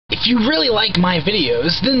if you really like my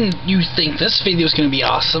videos, then you think this video is going to be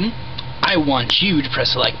awesome, I want you to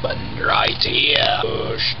press the like button right here.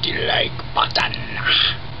 Push the like button.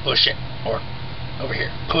 Push it. Or over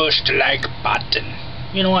here. Push the like button.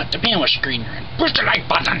 You know what? Depending on what screen you're in. Push the like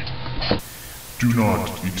button. Do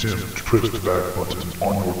not attempt to press the back button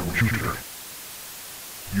on your computer.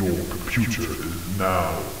 Your computer is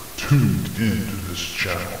now tuned into this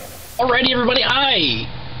channel. Alrighty everybody, I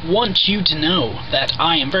want you to know that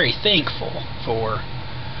I am very thankful for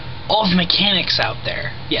all the mechanics out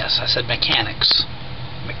there. Yes, I said mechanics.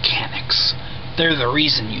 Mechanics. They're the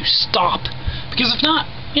reason you stop. Because if not,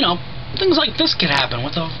 you know, things like this could happen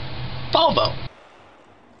with a Volvo.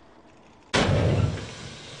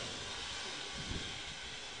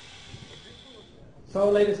 So,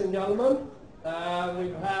 ladies and gentlemen,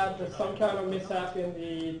 we've had some kind of mishap in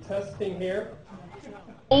the testing here.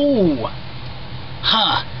 Oh,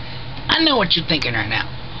 huh. I know what you're thinking right now.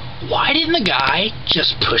 Why didn't the guy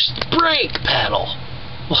just push the brake pedal?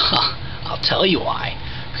 Well, I'll tell you why.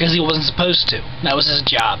 Because he wasn't supposed to. That was his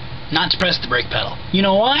job, not to press the brake pedal. You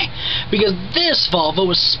know why? Because this Volvo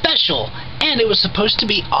was special, and it was supposed to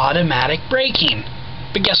be automatic braking.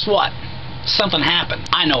 But guess what? Something happened.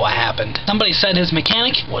 I know what happened. Somebody said his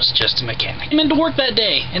mechanic was just a mechanic. He went to work that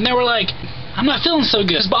day, and they were like, I'm not feeling so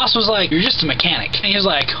good. His boss was like, you're just a mechanic. And he was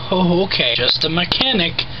like, oh, okay, just a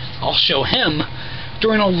mechanic. I'll show him.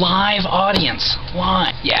 During a live audience.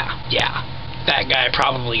 Live. Yeah. That guy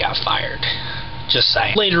probably got fired. Just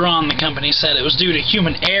saying. Later on, the company said it was due to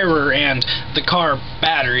human error and the car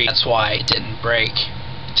battery. That's why it didn't break.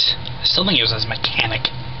 I still think he was a mechanic.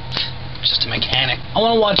 Just a mechanic. I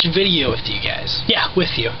want to watch a video with you guys. Yeah,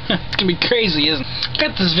 with you. It's gonna be crazy, isn't it? I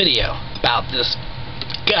got this video about this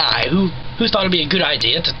guy who thought it'd be a good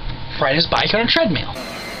idea to ride his bike on a treadmill.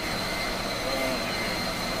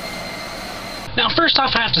 Now, first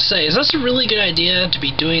off, I have to say, is this a really good idea to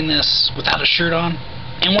be doing this without a shirt on?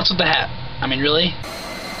 And what's with the hat? I mean, really?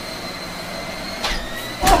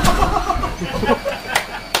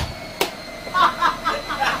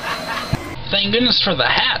 Thank goodness for the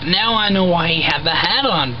hat. Now I know why he had the hat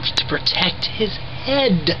on, to protect his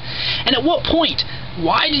head. And at what point,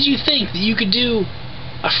 why did you think that you could do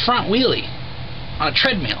a front wheelie on a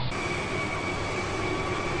treadmill?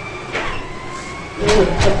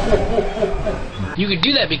 You could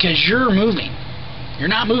do that because you're moving. You're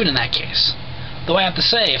not moving in that case. Though I have to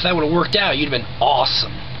say, if that would have worked out, you'd have been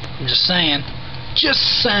awesome. I'm just saying.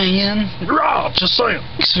 Just saying. Just saying.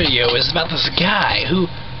 This video is about this guy who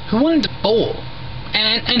wanted to bowl.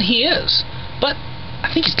 And he is. But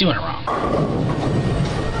I think he's doing it wrong.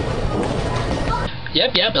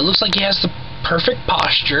 Yep, it looks like he has the perfect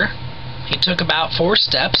posture. He took about 4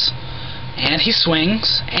 steps. And he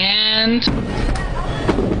swings. And...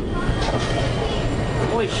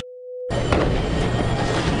 holy sh**.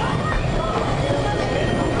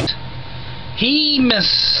 He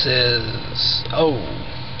misses. Oh.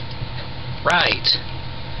 Right.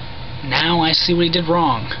 Now I see what he did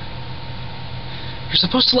wrong. You're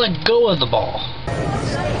supposed to let go of the ball.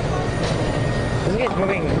 This guy's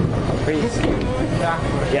moving pretty slow.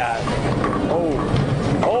 Yeah. Oh.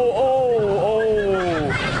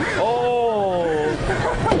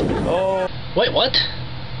 Wait, what?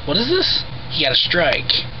 What is this? He got a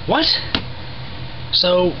strike. What?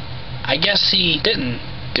 So, I guess he didn't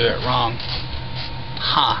do it wrong.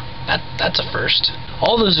 Huh. That's a first.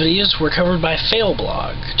 All those videos were covered by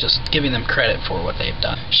Failblog, just giving them credit for what they've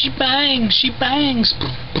done. She bangs,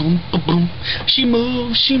 boom, boom, boom, boom. She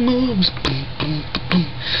moves, boom, boom, boom.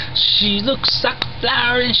 She looks like a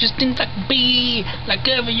flower and she stings like a bee, like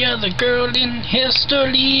every other girl in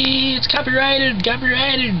history. It's copyrighted, do,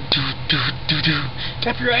 do, do, do.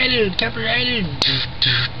 Copyrighted, do,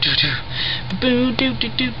 do, do, do. Boo, do, do,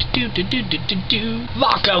 do, do, do, do, do, do.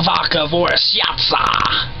 Vaka,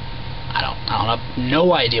 vorsiatsa. I don't have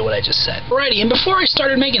no idea what I just said. Alrighty, and before I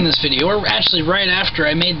started making this video, or actually right after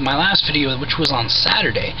I made my last video, which was on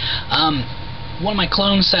Saturday, one of my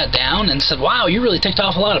clones sat down and said, wow, you really ticked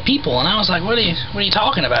off a lot of people. And I was like, what are you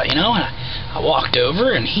talking about, you know? And I walked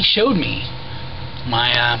over and he showed me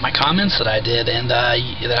my comments that I did and that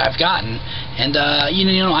I've gotten. And you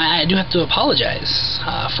know, I do have to apologize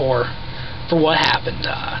for what happened.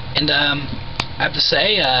 And I have to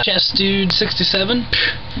say, Chess Dude 67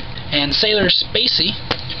 and Sailor Spacey,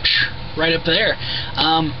 right up there.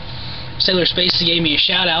 Sailor Spacey gave me a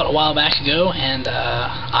shout out a while back ago, and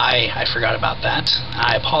I forgot about that.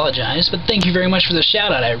 I apologize, but thank you very much for the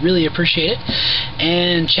shout out. I really appreciate it.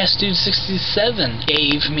 And ChessDude67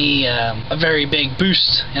 gave me a very big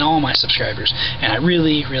boost in all my subscribers, and I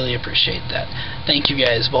really appreciate that. Thank you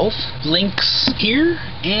guys both. Links here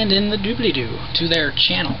and in the doobly-doo to their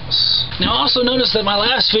channels. Now also notice that my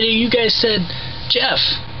last video you guys said, Jeff,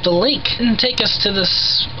 the link didn't take us to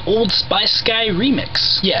this Old Spice Guy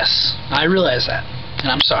remix. Yes, I realize that, and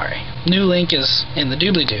I'm sorry. New link is in the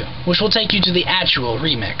doobly-doo, which will take you to the actual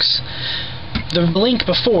remix. The link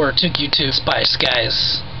before took you to Spice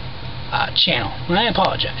Guy's channel, and I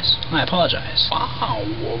apologize. I apologize.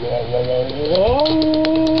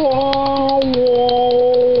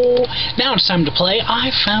 Now it's time to play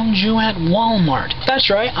I Found You at Wall-mart. That's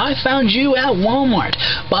right, I found you at Wall-mart.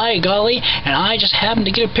 By golly, and I just happened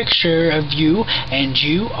to get a picture of you, and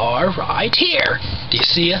you are right here. Do you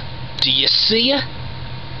see ya? Do you see ya?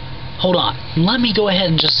 Hold on, let me go ahead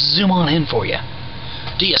and just zoom on in for you.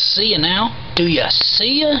 Do you see ya now? Do you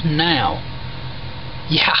see ya now?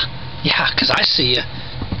 Yeah, 'cause I see ya.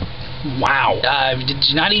 Wow. Did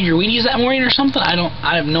you not eat your Wheaties that morning or something?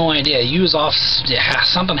 I have no idea. You was off. Yeah,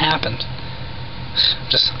 something happened.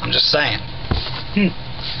 I'm just saying.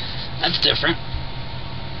 That's different.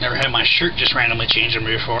 Never had my shirt just randomly changed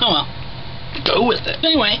before. Oh well. Go with it.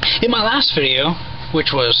 Anyway, in my last video,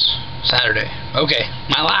 which was Saturday. Okay,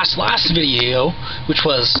 my last video, which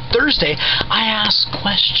was Thursday, I asked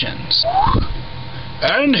questions.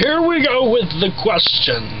 And here we go with the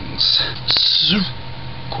questions.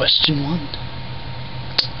 Question 1.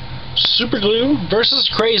 Super glue versus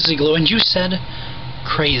crazy glue, and you said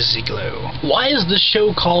crazy glue. Why is the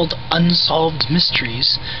show called Unsolved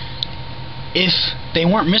Mysteries? If they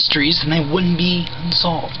weren't mysteries, then they wouldn't be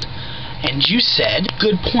unsolved. And you said,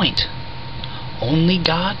 good point. Only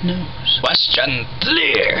God knows. Question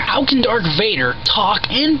 3. How can Darth Vader talk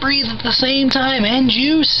and breathe at the same time? And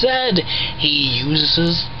you said he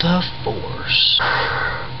uses the Force.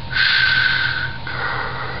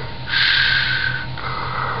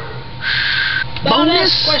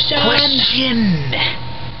 Bonus question.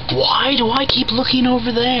 Why do I keep looking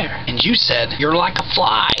over there? And you said, you're like a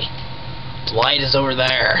fly. The light is over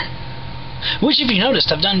there. Which, if you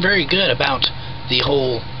noticed, I've done very good about the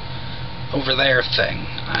whole over there thing.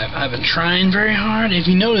 I've been trying very hard. If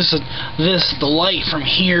you notice that the light from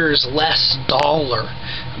here is less duller.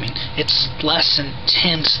 I mean, it's less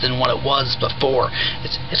intense than what it was before.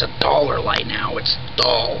 It's a duller light now. It's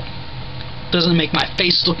dull. Doesn't make my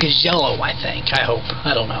face look as yellow, I think. I hope.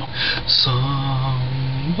 I don't know.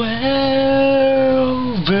 Somewhere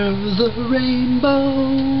over the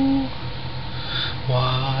rainbow,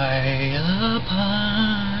 way up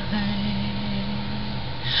high,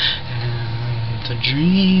 and the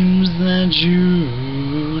dreams that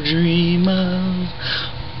you dream of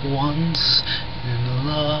once in a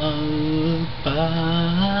lullaby.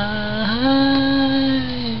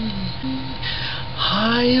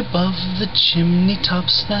 High above the chimney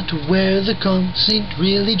tops, that where the concrete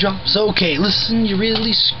really drops. Okay, listen, you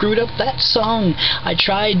really screwed up that song. I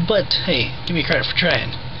tried, but hey, give me credit for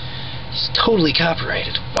trying. It's totally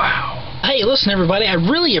copyrighted. Wow. Hey, listen everybody, I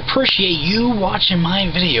really appreciate you watching my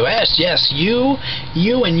video. Yes, you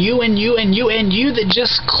that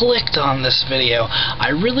just clicked on this video. I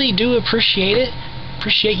really do appreciate it.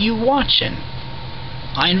 Appreciate you watching.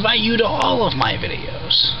 I invite you to all of my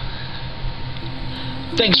videos.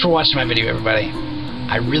 Thanks for watching my video, everybody.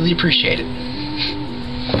 I really appreciate it.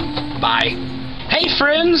 Bye. Hey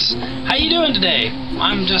friends, how you doing today?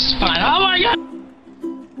 I'm just fine. Oh my God!